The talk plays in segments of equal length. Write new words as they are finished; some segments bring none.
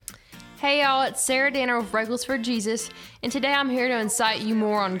Hey y'all, it's Sarah Danner with Reckless for Jesus, and today I'm here to incite you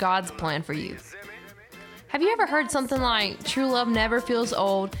more on God's plan for you. Have you ever heard something like, true love never feels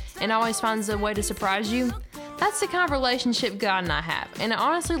old and always finds a way to surprise you? That's the kind of relationship God and I have, and it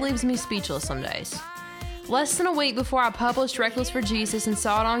honestly leaves me speechless some days. Less than a week before I published Reckless for Jesus and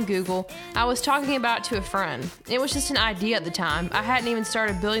saw it on Google, I was talking about it to a friend. It was just an idea at the time. I hadn't even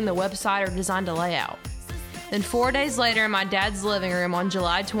started building the website or designed a layout. Then 4 days later in my dad's living room on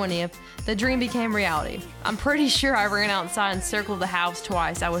July 20th, the dream became reality. I'm pretty sure I ran outside and circled the house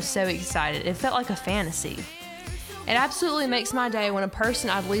twice. I was so excited. It felt like a fantasy. It absolutely makes my day when a person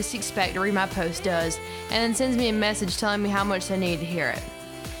I'd least expect to read my post does, and then sends me a message telling me how much they need to hear it.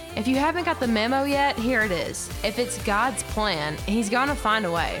 If you haven't got the memo yet, here it is. If it's God's plan, He's gonna find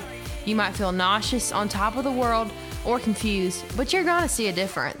a way. You might feel nauseous, on top of the world, or confused, but you're gonna see a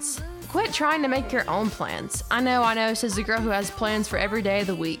difference. Quit trying to make your own plans. I know, says the girl who has plans for every day of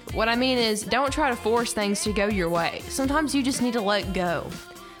the week. What I mean is, don't try to force things to go your way. Sometimes you just need to let go.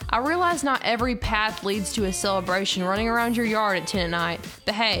 I realize not every path leads to a celebration running around your yard at 10 at night,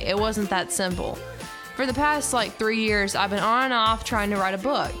 but hey, it wasn't that simple. For the past 3 years, I've been on and off trying to write a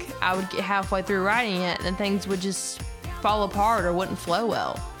book. I would get halfway through writing it, and then things would just fall apart or wouldn't flow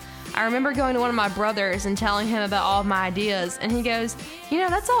well. I remember going to one of my brothers and telling him about all of my ideas, and he goes,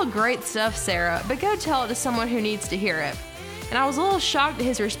 that's all great stuff, Sarah, but go tell it to someone who needs to hear it. And I was a little shocked at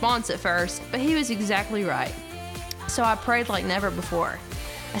his response at first, but he was exactly right. So I prayed like never before.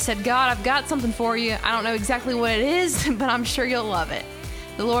 I said, God, I've got something for you. I don't know exactly what it is, but I'm sure you'll love it.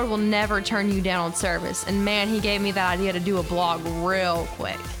 The Lord will never turn you down on service, and man, He gave me that idea to do a blog real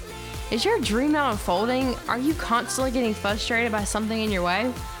quick. Is your dream not unfolding? Are you constantly getting frustrated by something in your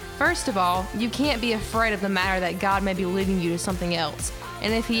way? First of all, you can't be afraid of the matter that God may be leading you to something else.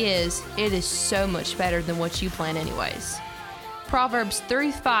 And if He is, it is so much better than what you plan anyways. Proverbs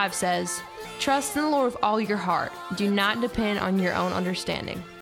 3:5 says, "Trust in the Lord with all your heart. Do not depend on your own understanding."